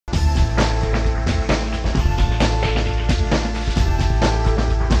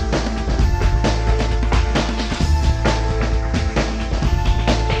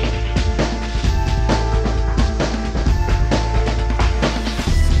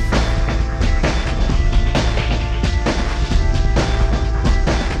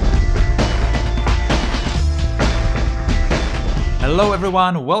Hello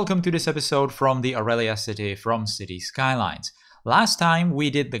everyone, welcome to this episode from the Aurelia city from City Skylines. Last time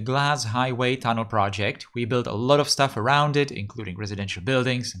we did the Glass Highway Tunnel project. We built a lot of stuff around it, including residential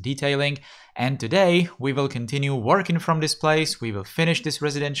buildings and detailing. And today we will continue working from this place. We will finish this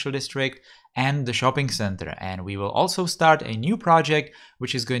residential district and the shopping center. And we will also start a new project,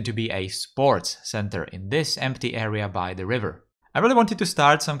 which is going to be a sports center in this empty area by the river. I really wanted to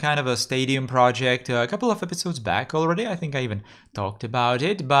start some kind of a stadium project a couple of episodes back already. I think I even talked about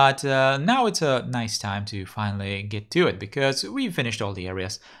it, but now it's a nice time to finally get to it because we finished all the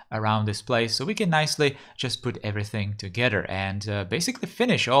areas around this place, so we can nicely just put everything together and basically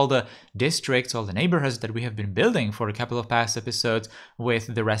finish all the districts, all the neighborhoods that we have been building for a couple of past episodes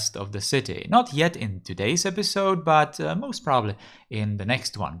with the rest of the city. Not yet in today's episode, but most probably in the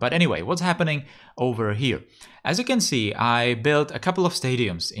next one. But anyway, what's happening over here? As you can see, I built a couple of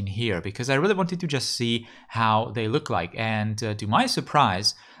stadiums in here because I really wanted to just see how they look like. And to my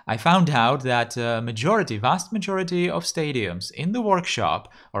surprise, I found out that vast majority of stadiums in the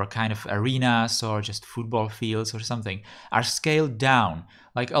workshop or kind of arenas or just football fields or something are scaled down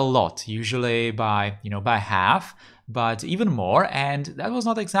like a lot, usually by half, but even more, and that was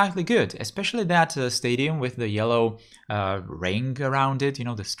not exactly good, especially that stadium with the yellow ring around it,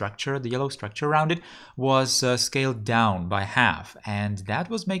 the yellow structure around it was scaled down by half, and that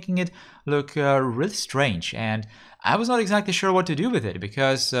was making it look really strange, and I was not exactly sure what to do with it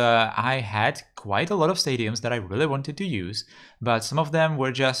because I had quite a lot of stadiums that I really wanted to use, but some of them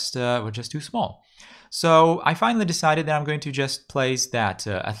were just too small. So I finally decided that I'm going to just place that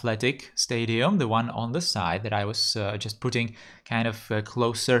athletic stadium, the one on the side that I was just putting kind of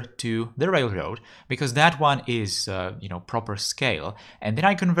closer to the railroad, because that one is, proper scale. And then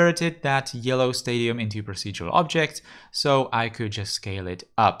I converted that yellow stadium into procedural object, so I could just scale it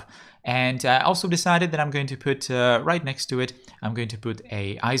up. And I also decided that I'm going to put right next to it, I'm going to put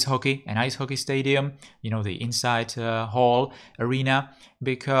an ice hockey stadium, the inside hall arena,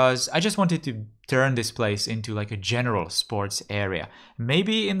 because I just wanted to turn this place into like a general sports area.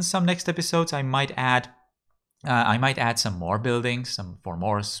 Maybe in some next episodes I might add some more buildings, for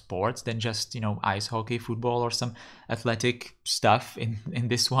more sports than just, ice hockey, football, or some athletic stuff in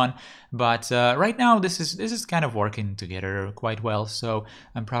this one. But right now, this is kind of working together quite well. So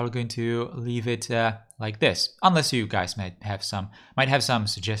I'm probably going to leave it like this, unless you guys might have some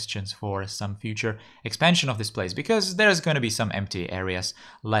suggestions for some future expansion of this place, because there's going to be some empty areas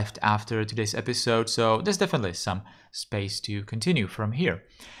left after today's episode. So there's definitely some space to continue from here.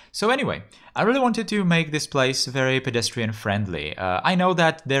 So anyway, I really wanted to make this place very pedestrian friendly. I know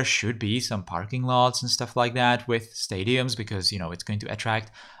that there should be some parking lots and stuff like that with stadiums because, it's going to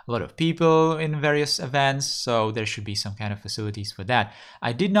attract a lot of people in various events, so there should be some kind of facilities for that.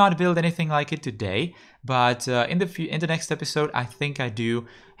 I did not build anything like it today, but in the next episode, I think I do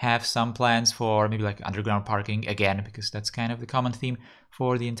have some plans for maybe like underground parking again, because that's kind of the common theme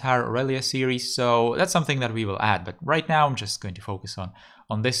for the entire Aurelia series. So that's something that we will add. But right now, I'm just going to focus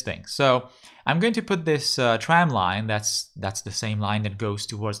on this thing. So I'm going to put this tram line, that's the same line that goes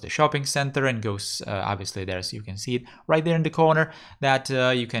towards the shopping center and goes, obviously there's, you can see it right there in the corner, that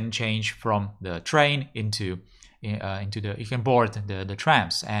you can change from the train into you can board the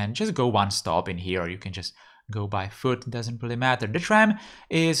trams and just go one stop in here, or you can just go by foot, doesn't really matter. The tram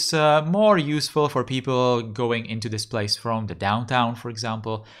is more useful for people going into this place from the downtown, for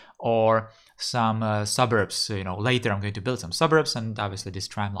example, or some suburbs. Later I'm going to build some suburbs, and obviously this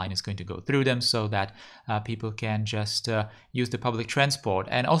tram line is going to go through them so that people can just use the public transport.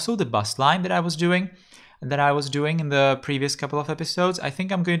 And also the bus line that I was doing in the previous couple of episodes, I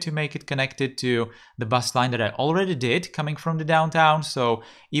think I'm going to make it connected to the bus line that I already did coming from the downtown. So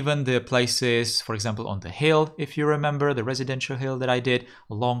even the places, for example, on the hill, if you remember, the residential hill that I did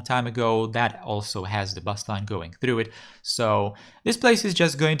a long time ago, that also has the bus line going through it. So this place is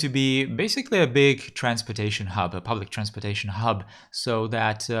just going to be basically a big transportation hub, a public transportation hub, so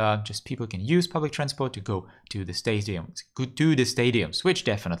that just people can use public transport to go to the stadiums, which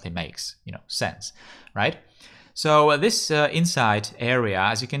definitely makes, sense. Right? So this inside area,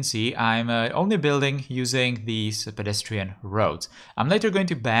 as you can see, I'm only building using these pedestrian roads. I'm later going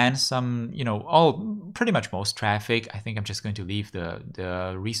to ban some, pretty much most traffic. I think I'm just going to leave the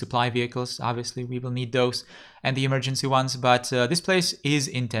resupply vehicles. Obviously, we will need those, and the emergency ones. But this place is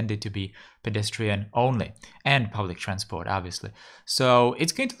intended to be pedestrian only and public transport, obviously. So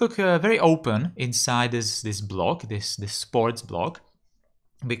it's going to look very open inside this block, this sports block.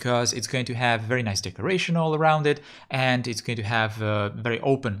 because it's going to have very nice decoration all around it, and it's going to have very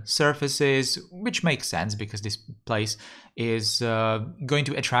open surfaces, which makes sense because this place is going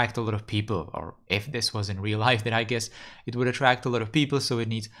to attract a lot of people. Or if this was in real life, then I guess it would attract a lot of people, so it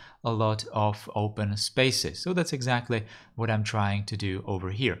needs a lot of open spaces. So that's exactly what I'm trying to do over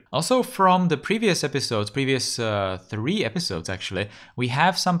here. Also, from the previous episodes, previous 3 episodes actually, we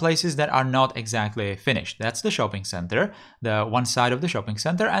have some places that are not exactly finished. That's the shopping center, the one side of the shopping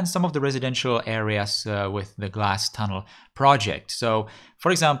center, and some of the residential areas with the glass tunnel project. So,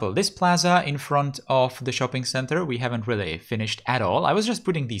 for example, this plaza in front of the shopping center, we haven't really finished at all. I was just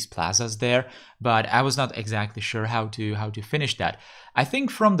putting these plazas there, but I was not exactly sure how to finish that. I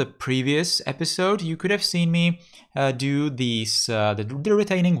think from the previous episode, you could have seen me do these the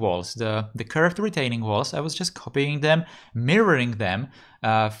retaining walls, the curved retaining walls. I was just copying them, mirroring them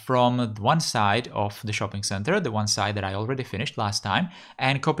from one side of the shopping center, the one side that I already finished last time,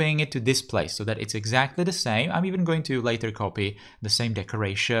 and copying it to this place so that it's exactly the same. I'm even going to later copy the same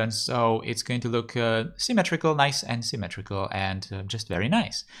decoration, so it's going to look symmetrical, nice and symmetrical, and just very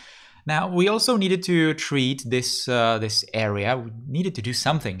nice. Now, we also needed to treat this this area. We needed to do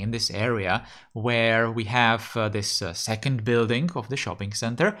something in this area where we have this second building of the shopping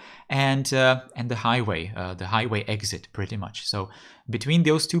center and the highway exit, pretty much. So between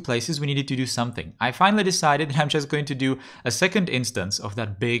those two places, we needed to do something. I finally decided that I'm just going to do a second instance of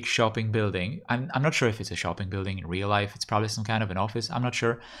that big shopping building. I'm not sure if it's a shopping building in real life. It's probably some kind of an office. I'm not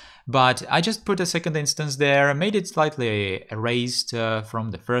sure. But I just put a second instance there, made it slightly erased from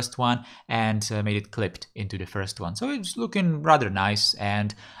the first one, and made it clipped into the first one. So it's looking rather nice.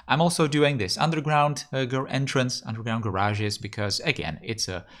 And I'm also doing this underground entrance, underground garages, because again, it's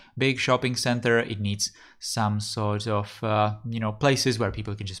a big shopping center. It needs some sort of places where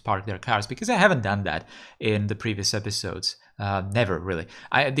people can just park their cars, because I haven't done that in the previous episodes. Never really.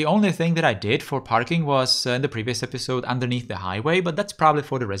 The only thing that I did for parking was in the previous episode underneath the highway, but that's probably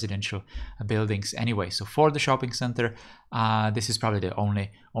for the residential buildings anyway. So for the shopping center, this is probably the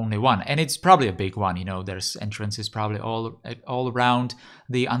only one, and it's probably a big one. There's entrances probably all around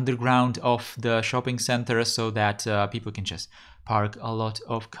the underground of the shopping center, so that people can just park a lot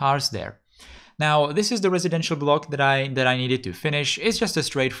of cars there. Now, this is the residential block that I needed to finish. It's just a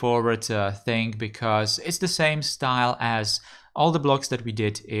straightforward thing because it's the same style as all the blocks that we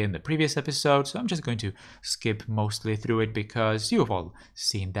did in the previous episode. So I'm just going to skip mostly through it because you've all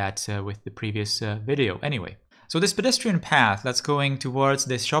seen that with the previous video anyway. So this pedestrian path that's going towards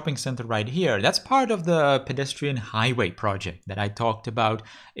this shopping center right here, that's part of the pedestrian highway project that I talked about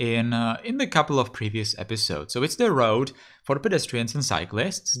in the couple of previous episodes. So it's the road for pedestrians and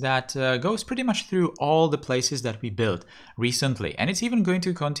cyclists that goes pretty much through all the places that we built recently. And it's even going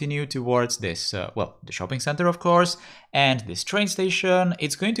to continue towards this, the shopping center, of course, and this train station.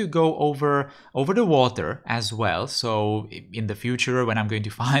 It's going to go over the water as well. So in the future, when I'm going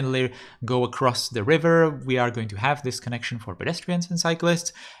to finally go across the river, we are going to have this connection for pedestrians and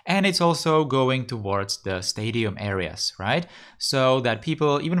cyclists. And it's also going towards the stadium areas, right? So that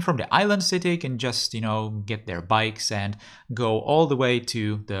people, even from the island city, can just, get their bikes and go all the way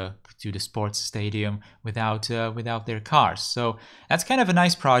to the sports stadium without their cars. So that's kind of a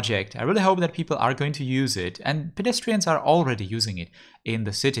nice project. I really hope that people are going to use it, and pedestrians are already using it in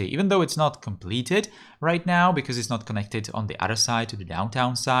the city, even though it's not completed right now because it's not connected on the other side to the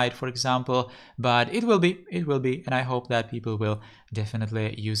downtown side, for example, but it will be, and I hope that people will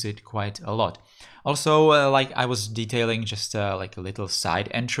definitely use it quite a lot. Also, like I was detailing just like a little side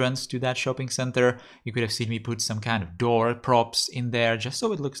entrance to that shopping center. You could have seen me put some kind of door props in there just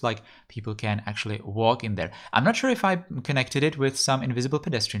so it looks like people can actually walk in there. I'm not sure if I connected it with some invisible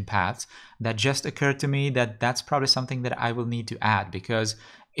pedestrian paths. That just occurred to me that that's probably something that I will need to add because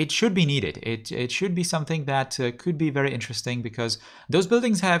it should be needed. It should be something that could be very interesting because those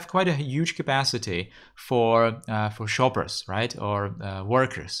buildings have quite a huge capacity for shoppers, right, or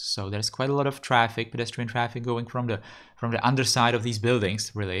workers. So there's quite a lot of traffic, pedestrian traffic going from the underside of these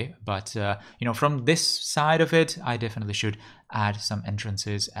buildings, really. But from this side of it, I definitely should add some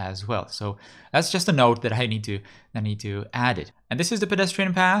entrances as well. So that's just a note that I need to add it. And this is the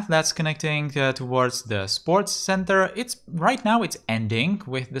pedestrian path that's connecting towards the sports center. Right now it's ending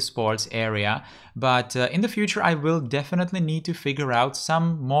with the sports area, but in the future I will definitely need to figure out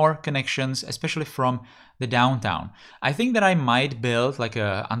some more connections, especially from the downtown. I think that I might build like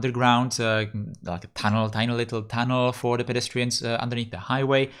a underground, like a tunnel, tiny little tunnel for the pedestrians underneath the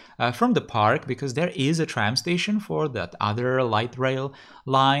highway from the park, because there is a tram station for that other light rail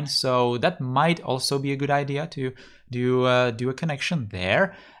line. So that might also be a good idea to do a connection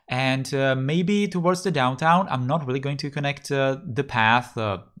there. And maybe towards the downtown, I'm not really going to connect the path,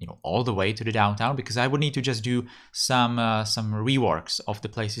 all the way to the downtown, because I would need to just do some reworks of the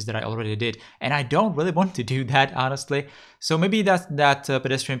places that I already did, and I don't really want to do that, honestly. So maybe that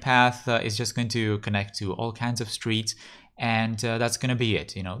pedestrian path is just going to connect to all kinds of streets, and that's gonna be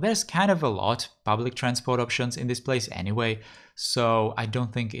it. There's kind of a lot public transport options in this place anyway, so I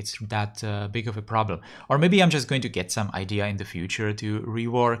don't think it's that big of a problem. Or maybe I'm just going to get some idea in the future to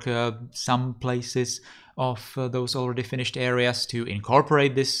rework some places of those already finished areas to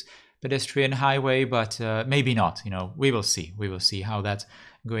incorporate this pedestrian highway, but maybe not. We will see. We will see how that's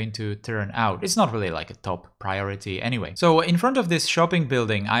going to turn out. It's not really like a top priority anyway. So in front of this shopping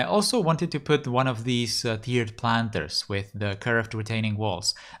building, I also wanted to put one of these tiered planters with the curved retaining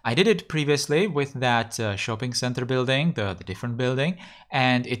walls. I did it previously with that shopping center building, the different building,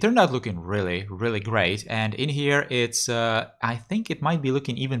 and it turned out looking really, really great. And in here, it's I think it might be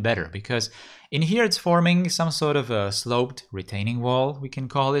looking even better, because in here it's forming some sort of a sloped retaining wall, we can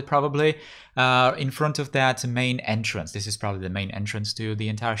call it probably, in front of that main entrance. This is probably the main entrance to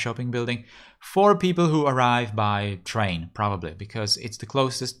the entire shopping building for people who arrive by train, probably, because it's the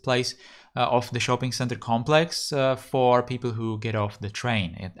closest place of the shopping center complex for people who get off the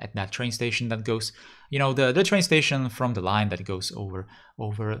train at that train station that goes, the train station from the line that goes over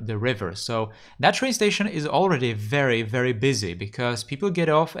the river. So that train station is already very, very busy, because people get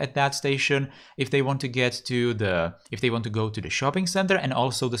off at that station if they want to go to the shopping center and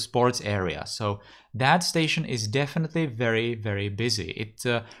also the sports area. So that station is definitely very, very busy.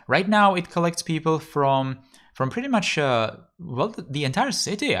 Right now it collects people from pretty much the entire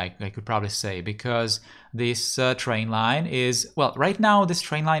city, I could probably say, because this train line is, right now this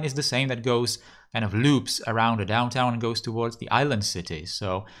train line is the same that goes kind of loops around the downtown and goes towards the island city.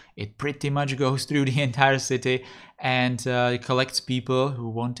 So it pretty much goes through the entire city, and it collects people who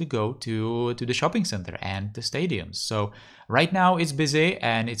want to go to the shopping center and the stadiums. So right now it's busy,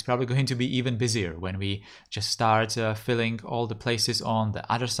 and it's probably going to be even busier when we just start filling all the places on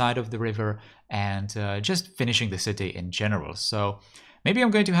the other side of the river and just finishing the city in general. So maybe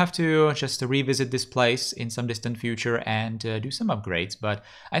I'm going to have to just revisit this place in some distant future and do some upgrades, but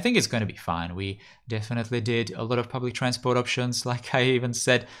I think it's going to be fine. We definitely did a lot of public transport options, like I even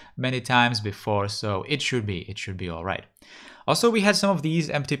said many times before, so it should be all right. Also, we had some of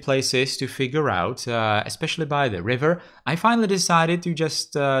these empty places to figure out, especially by the river. I finally decided to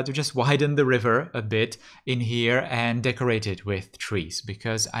just widen the river a bit in here and decorate it with trees,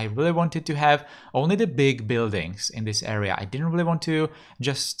 because I really wanted to have only the big buildings in this area. I didn't really want to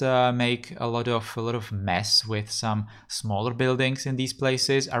just make a lot of mess with some smaller buildings in these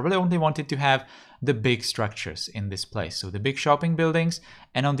places. I really only wanted to have the big structures in this place, so the big shopping buildings,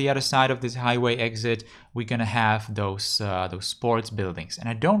 and on the other side of this highway exit we're gonna have those sports buildings. And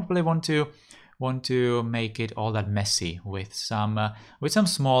I don't really want to make it all that messy with some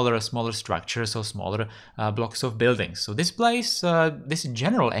smaller structures or smaller blocks of buildings. So this place, this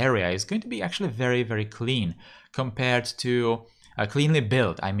general area, is going to be actually very, very clean compared to cleanly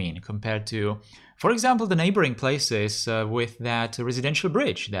built, I mean, compared to, for example, the neighboring places with that residential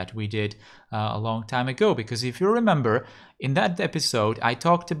bridge that we did a long time ago. Because if you remember, in that episode, I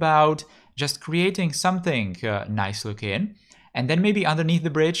talked about just creating something nice looking, and then maybe underneath the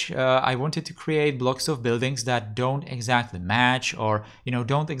bridge, I wanted to create blocks of buildings that don't exactly match, or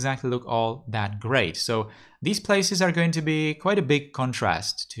don't exactly look all that great. So these places are going to be quite a big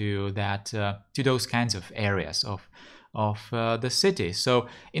contrast to that, to those kinds of areas of the city. So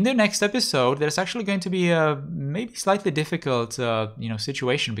in the next episode, there's actually going to be a maybe slightly difficult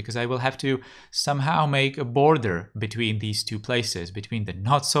situation, because I will have to somehow make a border between these two places, between the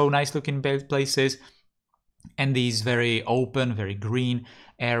not so nice looking places and these very open, very green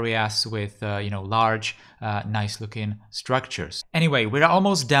areas with large, nice looking structures. Anyway, we're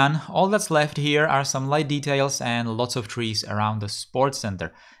almost done. All that's left here are some light details and lots of trees around the sports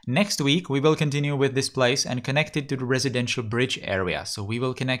center. Next week, we will continue with this place and connect it to the residential bridge area. So we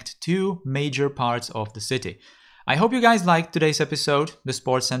will connect two major parts of the city. I hope you guys liked today's episode, the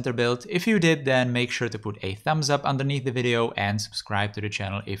sports center build. If you did, then make sure to put a thumbs up underneath the video and subscribe to the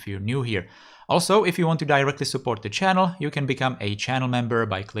channel if you're new here. Also, if you want to directly support the channel, you can become a channel member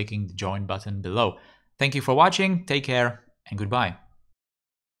by clicking the join button below. Thank you for watching, take care, and goodbye.